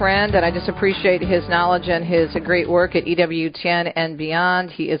dear friend, and I just appreciate his knowledge and his great work at EWTN and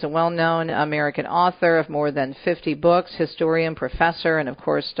beyond. He is a well-known American author of more than 50 books, historian, professor, and, of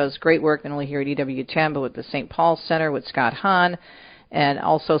course, does great work not only here at EWTN, but with the St. Paul Center with Scott Hahn, and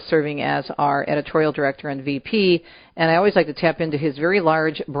also serving as our editorial director and VP. And I always like to tap into his very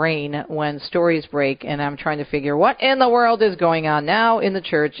large brain when stories break, and I'm trying to figure what in the world is going on now in the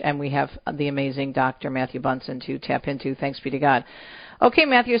church, and we have the amazing Dr. Matthew Bunson to tap into. Thanks be to God. Okay,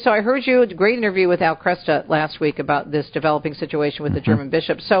 Matthew, so I heard you, a great interview with Al Cresta last week about this developing situation with the German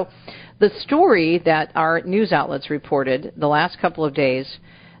bishops. So the story that our news outlets reported the last couple of days,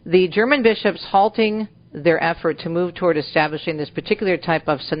 the German bishops halting their effort to move toward establishing this particular type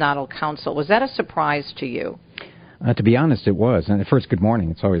of synodal council. Was that a surprise to you? To be honest, it was. And first, good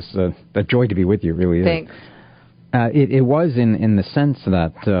morning. It's always a joy to be with you, really. Thanks. It was in the sense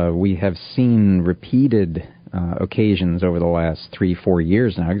that we have seen repeated occasions over the last 3-4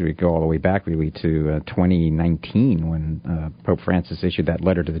 years now, because we go all the way back really to 2019 when Pope Francis issued that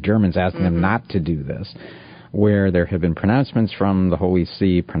letter to the Germans asking them not to do this, where there have been pronouncements from the Holy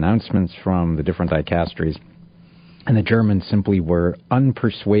See, pronouncements from the different dicasteries, and the Germans simply were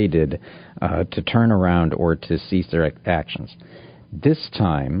unpersuaded to turn around or to cease their actions. This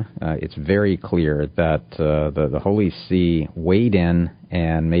time, it's very clear that the Holy See weighed in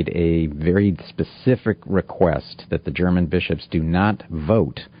and made a very specific request that the German bishops do not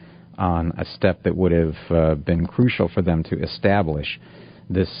vote on a step that would have been crucial for them to establish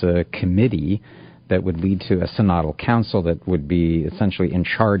this committee that would lead to a synodal council that would be essentially in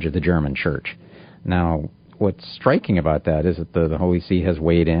charge of the German church. Now, what's striking about that is that the Holy See has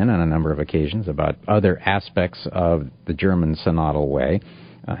weighed in on a number of occasions about other aspects of the German synodal way,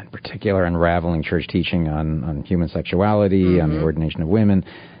 in particular unraveling church teaching on human sexuality, on the ordination of women.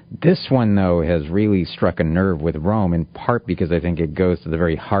 This one, though, has really struck a nerve with Rome, in part because I think it goes to the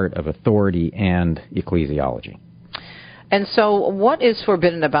very heart of authority and ecclesiology. And so what is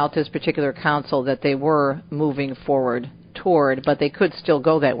forbidden about this particular council that they were moving forward toward, but they could still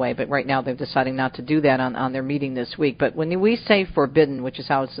go that way, but right now they're deciding not to do that on their meeting this week. But when we say forbidden, which is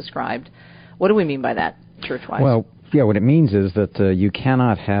how it's described, what do we mean by that, church-wise? Well, yeah, what it means is that you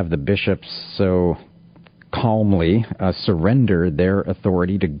cannot have the bishops so calmly surrender their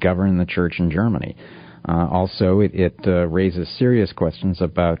authority to govern the church in Germany. Also, it raises serious questions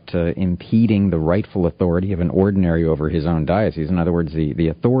about impeding the rightful authority of an ordinary over his own diocese. In other words, the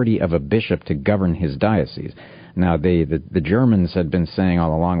authority of a bishop to govern his diocese. Now, the Germans had been saying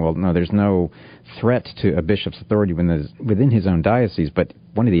all along, well, no, there's no threat to a bishop's authority within his own diocese, but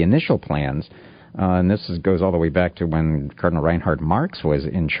one of the initial plans, and this goes all the way back to when Cardinal Reinhard Marx was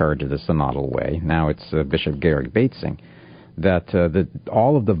in charge of the Synodal Way. Now it's Bishop Georg Baitzing. That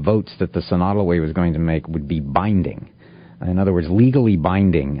all of the votes that the Synodal Way was going to make would be binding. In other words, legally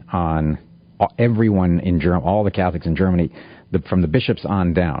binding on everyone in Germany, all the Catholics in Germany, from the bishops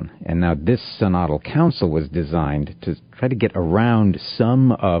on down. And now this Synodal Council was designed to try to get around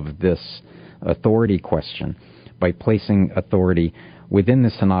some of this authority question by placing authority within the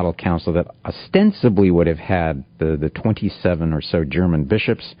Synodal Council that ostensibly would have had the 27 or so German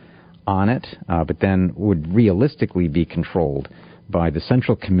bishops on it, but then would realistically be controlled by the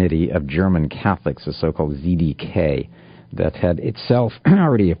Central Committee of German Catholics, the so-called ZDK, that had itself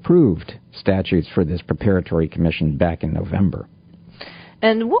already approved statutes for this preparatory commission back in November.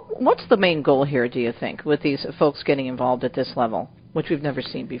 And what's the main goal here, do you think, with these folks getting involved at this level, which we've never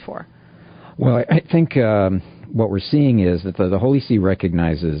seen before? Well, I think what we're seeing is that the Holy See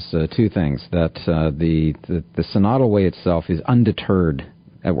recognizes two things, that the Synodal Way itself is undeterred,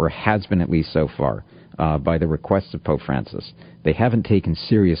 or has been at least so far, by the requests of Pope Francis. They haven't taken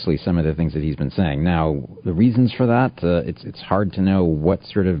seriously some of the things that he's been saying. Now, the reasons for that, it's hard to know what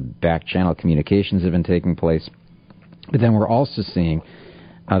sort of back-channel communications have been taking place. But then we're also seeing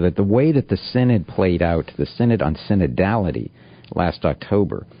that the way that the Synod played out, the Synod on Synodality last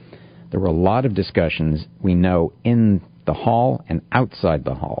October, there were a lot of discussions, we know, in the hall and outside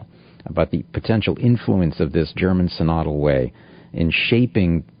the hall about the potential influence of this German Synodal Way in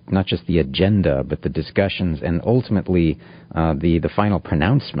shaping not just the agenda, but the discussions and ultimately the final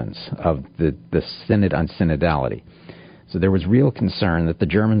pronouncements of the Synod on Synodality. So there was real concern that the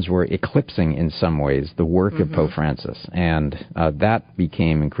Germans were eclipsing in some ways the work of Pope Francis, and that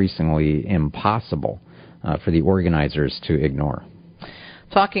became increasingly impossible for the organizers to ignore.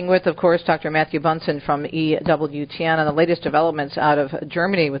 Talking with, of course, Dr. Matthew Bunson from EWTN on the latest developments out of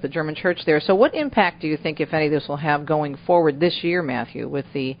Germany with the German Church there. So what impact do you think, if any, this will have going forward this year, Matthew, with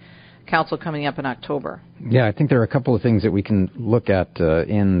the council coming up in October? Yeah, I think there are a couple of things that we can look at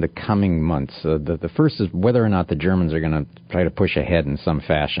in the coming months. The first is whether or not the Germans are going to try to push ahead in some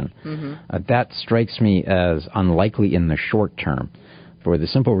fashion. That strikes me as unlikely in the short term, for the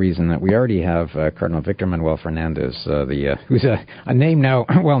simple reason that we already have Cardinal Victor Manuel Fernandez, who's a name now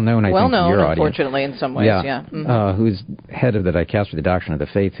well known, I think, to your audience. Unfortunately, in some ways, yeah. Who's head of the Dicastery of the Doctrine of the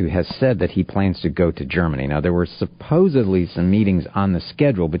Faith, who has said that he plans to go to Germany. Now, there were supposedly some meetings on the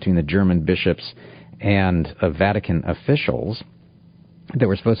schedule between the German bishops and Vatican officials that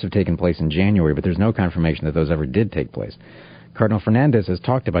were supposed to have taken place in January, but there's no confirmation that those ever did take place. Cardinal Fernandez has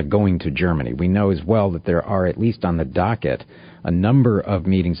talked about going to Germany. We know as well that there are, at least on the docket, a number of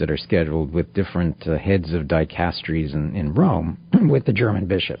meetings that are scheduled with different heads of dicasteries in Rome with the German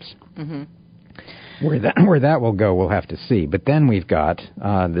bishops. Where that will go, we'll have to see. But then we've got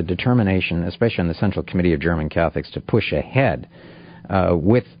the determination, especially on the Central Committee of German Catholics, to push ahead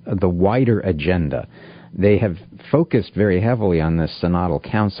with the wider agenda. They have focused very heavily on this Synodal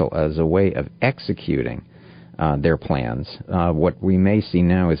Council as a way of executing their plans. What we may see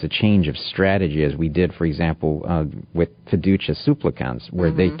now is a change of strategy, as we did, for example, with Fiducia Supplicans,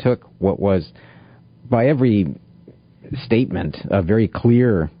 where they took what was, by every statement, a very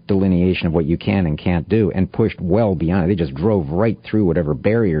clear delineation of what you can and can't do, and pushed well beyond it. They just drove right through whatever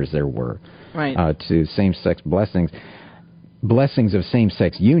barriers there were to same-sex blessings. Blessings of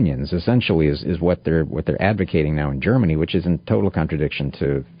same-sex unions, essentially, is what they're advocating now in Germany, which is in total contradiction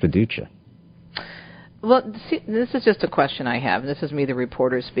to Fiducia. Well, see, this is just a question I have, and this is me, the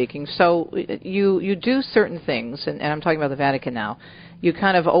reporter, speaking. So you do certain things, and I'm talking about the Vatican now. You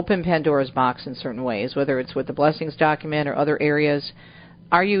kind of open Pandora's box in certain ways, whether it's with the blessings document or other areas.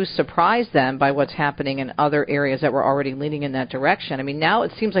 Are you surprised, then, by what's happening in other areas that were already leaning in that direction? I mean, now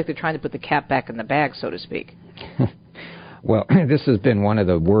it seems like they're trying to put the cat back in the bag, so to speak. Well, this has been one of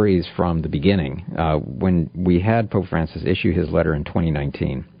the worries from the beginning. When we had Pope Francis issue his letter in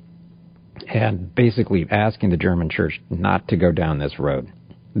 2019, and basically asking the German Church not to go down this road,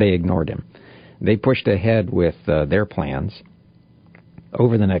 they ignored him. They pushed ahead with their plans.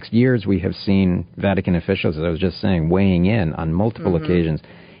 Over the next years, we have seen Vatican officials, as I was just saying, weighing in on multiple occasions,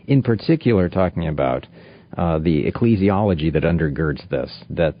 in particular talking about the ecclesiology that undergirds this,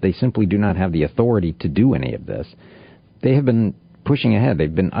 that they simply do not have the authority to do any of this. They have been pushing ahead.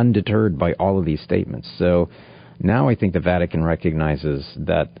 They've been undeterred by all of these statements. So now I think the Vatican recognizes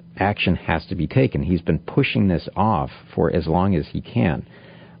that action has to be taken. He's been pushing this off for as long as he can.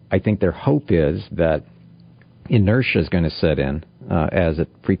 I think their hope is that inertia is going to set in, as it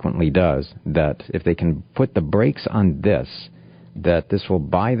frequently does, that if they can put the brakes on this, that this will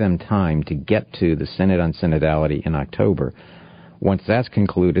buy them time to get to the Synod on Synodality in October. Once that's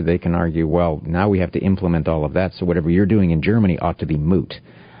concluded, they can argue, well, now we have to implement all of that, so whatever you're doing in Germany ought to be moot.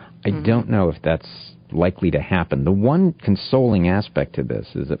 I don't know if that's likely to happen. The one consoling aspect to this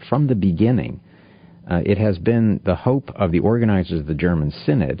is that from the beginning, it has been the hope of the organizers of the German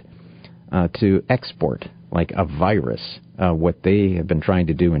Synod to export, like a virus, what they have been trying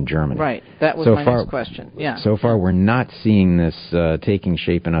to do in Germany. Right. That was my next question. Yeah. So far, we're not seeing this taking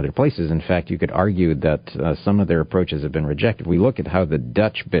shape in other places. In fact, you could argue that some of their approaches have been rejected. We look at how the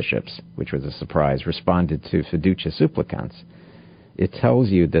Dutch bishops, which was a surprise, responded to Fiducia Supplicans. It tells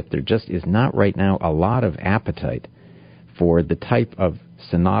you that there just is not right now a lot of appetite for the type of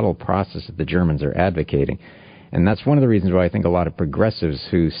synodal process that the Germans are advocating. And that's one of the reasons why I think a lot of progressives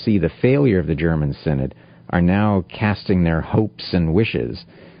who see the failure of the German Synod are now casting their hopes and wishes,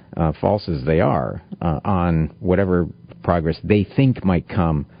 false as they are, on whatever progress they think might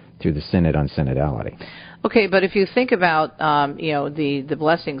come through the Synod on Synodality. Okay, but if you think about, the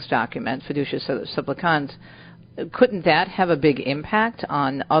blessings document, Fiducia Supplicans, couldn't that have a big impact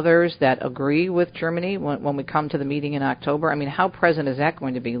on others that agree with Germany when we come to the meeting in October? I mean, how present is that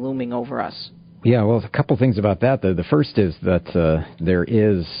going to be looming over us? Yeah, well, a couple things about that. The first is that there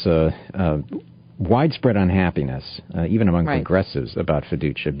is widespread unhappiness, even among progressives, about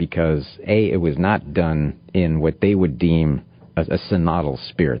Fiducia because, A, it was not done in what they would deem a synodal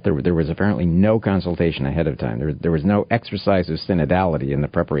spirit. There was apparently no consultation ahead of time. There was no exercise of synodality in the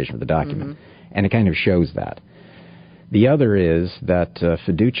preparation of the document, and it kind of shows that. The other is that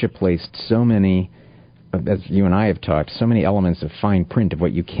fiducia placed so many, as you and I have talked, so many elements of fine print of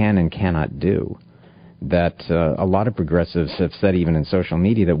what you can and cannot do, that a lot of progressives have said, even in social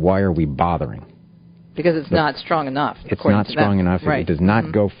media, that why are we bothering? Because it's not strong enough. It's not strong enough. Right. It does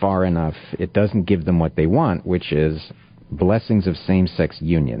not go far enough. It doesn't give them what they want, which is blessings of same-sex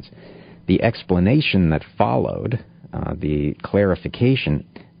unions. The explanation that followed, the clarification,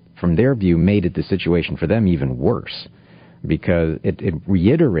 from their view, made it the situation for them even worse, because it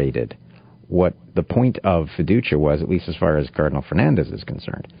reiterated what the point of fiducia was, at least as far as Cardinal Fernandez is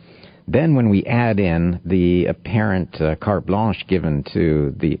concerned. Then when we add in the apparent carte blanche given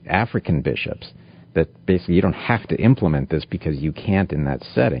to the African bishops, that basically you don't have to implement this because you can't in that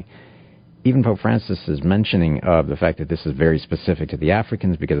setting. Even Pope Francis's mentioning of the fact that this is very specific to the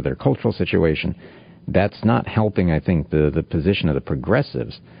Africans because of their cultural situation, that's not helping, I think, the position of the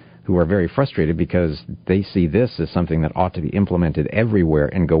progressives, who are very frustrated because they see this as something that ought to be implemented everywhere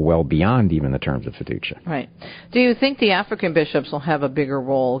and go well beyond even the terms of fiducia. Right. Do you think the African bishops will have a bigger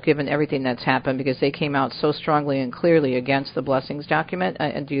role given everything that's happened, because they came out so strongly and clearly against the blessings document?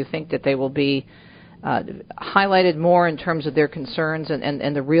 And do you think that they will be highlighted more in terms of their concerns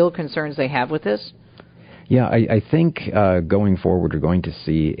and the real concerns they have with this? Yeah, I think going forward we're going to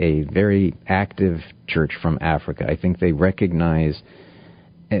see a very active church from Africa. I think they recognize,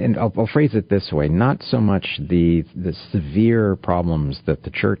 and I'll phrase it this way, not so much the severe problems that the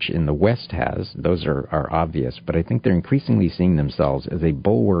church in the West has, those are obvious, but I think they're increasingly seeing themselves as a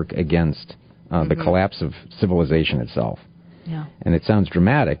bulwark against the collapse of civilization itself. Yeah. And it sounds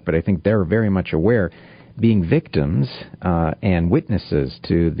dramatic, but I think they're very much aware, being victims and witnesses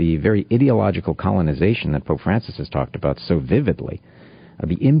to the very ideological colonization that Pope Francis has talked about so vividly,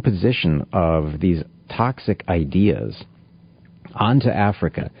 the imposition of these toxic ideas onto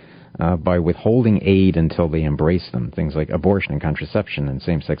Africa by withholding aid until they embrace them, things like abortion and contraception and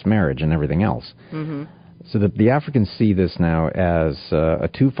same-sex marriage and everything else. So that the Africans see this now as a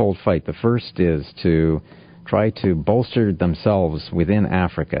twofold fight. The first is to try to bolster themselves within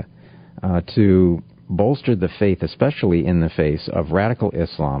Africa, to bolster the faith, especially in the face of radical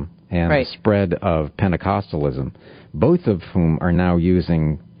Islam and the spread of Pentecostalism, both of whom are now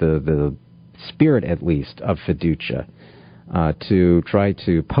using the spirit, at least, of fiducia to try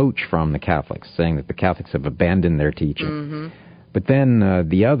to poach from the Catholics, saying that the Catholics have abandoned their teaching. But then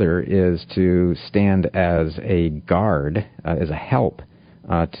the other is to stand as a guard, as a help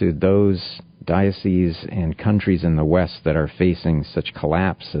to those dioceses and countries in the West that are facing such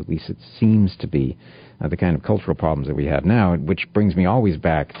collapse, at least it seems to be, the kind of cultural problems that we have now, which brings me always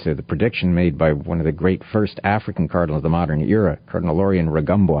back to the prediction made by one of the great first African cardinals of the modern era, Cardinal Laurian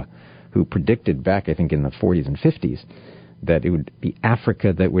Rugambwa, who predicted back, I think, in the 40s and 50s, that it would be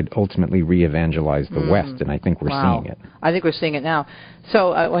Africa that would ultimately re-evangelize the West, and I think we're seeing it. I think we're seeing it now.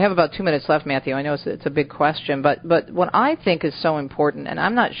 So we have about 2 minutes left, Matthew. I know it's a big question, but what I think is so important, and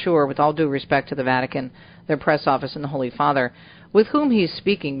I'm not sure, with all due respect to the Vatican, their press office, and the Holy Father, with whom he's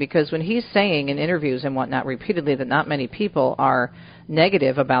speaking, because when he's saying in interviews and whatnot repeatedly that not many people are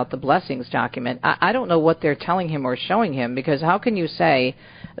negative about the blessings document, I don't know what they're telling him or showing him, because how can you say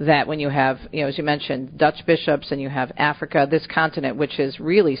that when you have, as you mentioned, Dutch bishops and you have Africa, this continent, which is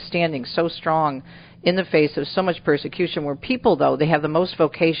really standing so strong in the face of so much persecution, where people, though, they have the most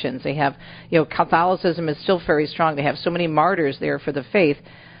vocations. They have, Catholicism is still very strong. They have so many martyrs there for the faith.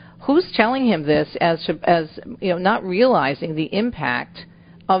 Who's telling him this as not realizing the impact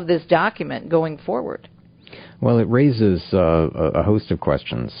of this document going forward? Well, it raises a host of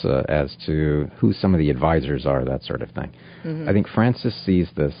questions as to who some of the advisors are, that sort of thing. I think Francis sees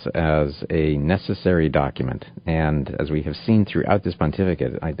this as a necessary document, and as we have seen throughout this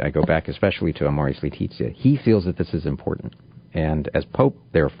pontificate, I go back especially to Amoris Laetitia, he feels that this is important. And as Pope,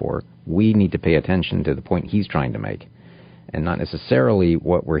 therefore, we need to pay attention to the point he's trying to make, and not necessarily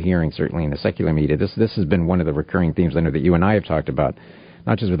what we're hearing, certainly in the secular media. This has been one of the recurring themes, I know, that you and I have talked about,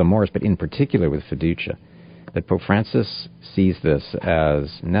 not just with Amoris, but in particular with fiducia, that Pope Francis sees this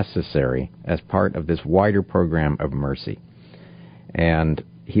as necessary as part of this wider program of mercy. And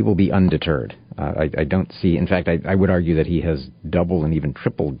he will be undeterred. I don't see, in fact, I would argue that he has doubled and even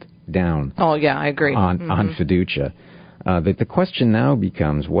tripled down I agree. on fiducia. The question now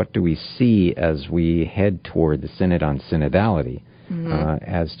becomes, what do we see as we head toward the Synod on Synodality?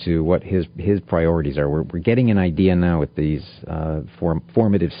 as to what his priorities are. We're getting an idea now with these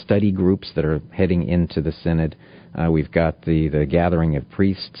formative study groups that are heading into the Synod. We've got the gathering of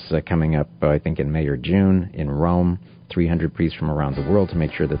priests coming up, I think, in May or June in Rome. 300 priests from around the world to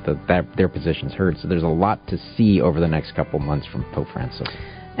make sure that their position's heard. So there's a lot to see over the next couple months from Pope Francis.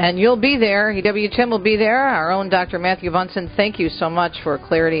 And you'll be there. EWTN will be there. Our own Dr. Matthew Bunson, thank you so much for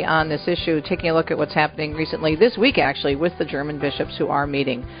clarity on this issue, taking a look at what's happening recently, this week actually, with the German bishops who are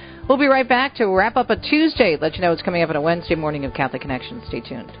meeting. We'll be right back to wrap up a Tuesday. Let you know what's coming up on a Wednesday morning of Catholic Connection. Stay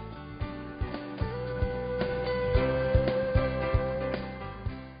tuned.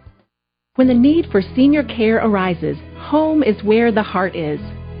 When the need for senior care arises, home is where the heart is.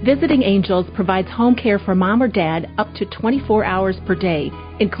 Visiting Angels provides home care for mom or dad up to 24 hours per day,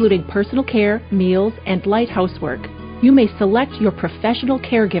 including personal care, meals, and light housework. You may select your professional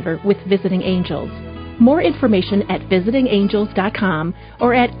caregiver with Visiting Angels. More information at visitingangels.com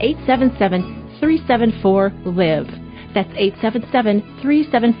or at 877-374-LIVE. That's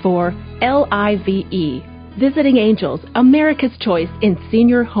 877-374-LIVE. Visiting Angels, America's choice in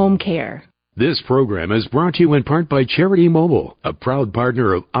senior home care. This program is brought to you in part by Charity Mobile, a proud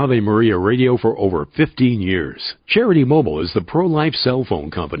partner of Ave Maria Radio for over 15 years. Charity Mobile is the pro-life cell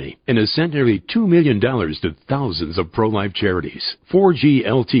phone company and has sent nearly $2 million to thousands of pro-life charities. 4G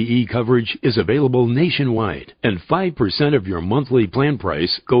LTE coverage is available nationwide, and 5% of your monthly plan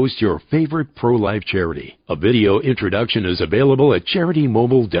price goes to your favorite pro-life charity. A video introduction is available at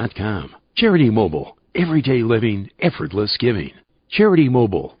CharityMobile.com. Charity Mobile. Everyday living, effortless giving.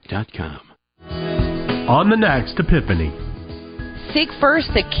 CharityMobile.com. On the next Epiphany. Seek first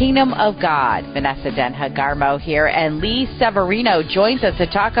the kingdom of God. Vanessa Denha-Garmo here, and Lee Severino joins us to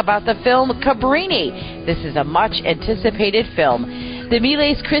talk about the film Cabrini. This is a much-anticipated film. The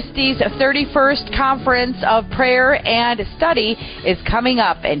Miles Christi's 31st Conference of Prayer and Study is coming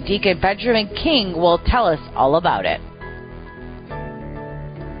up, and Deacon Benjamin King will tell us all about it.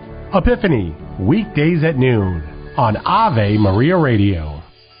 Epiphany, weekdays at noon on Ave Maria Radio.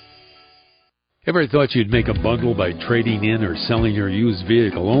 Ever thought you'd make a bundle by trading in or selling your used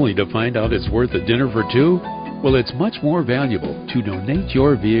vehicle only to find out it's worth a dinner for two? Well, it's much more valuable to donate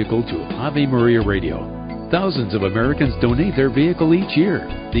your vehicle to Ave Maria Radio. Thousands of Americans donate their vehicle each year.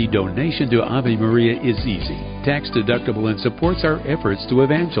 The donation to Ave Maria is easy, tax-deductible, and supports our efforts to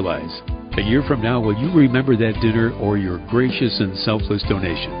evangelize. A year from now, will you remember that dinner or your gracious and selfless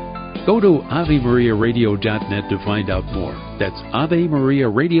donation? Go to AveMariaRadio.net to find out more. That's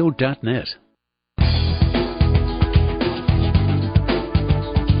AveMariaRadio.net.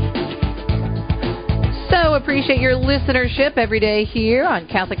 So appreciate your listenership every day here on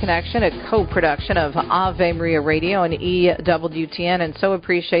Catholic Connection, a co-production of Ave Maria Radio and EWTN, and so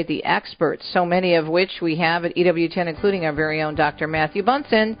appreciate the experts, so many of which we have at EWTN, including our very own Dr. Matthew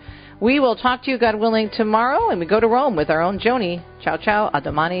Bunson. We will talk to you, God willing, tomorrow, and we go to Rome with our own Joni. Ciao, ciao, a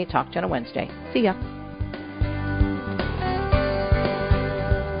domani, talk to you on a Wednesday. See ya.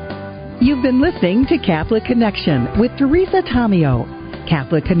 You've been listening to Catholic Connection with Teresa Tomeo.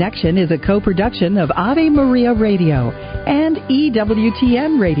 Catholic Connection is a co-production of Ave Maria Radio and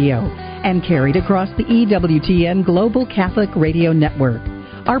EWTN Radio and carried across the EWTN Global Catholic Radio Network.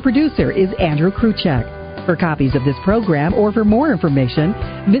 Our producer is Andrew Kruchek. For copies of this program or for more information,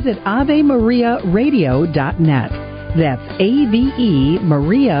 visit AveMariaRadio.net. That's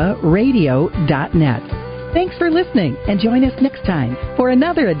AveMariaRadio.net. Thanks for listening, and join us next time for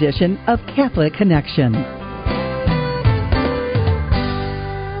another edition of Catholic Connection.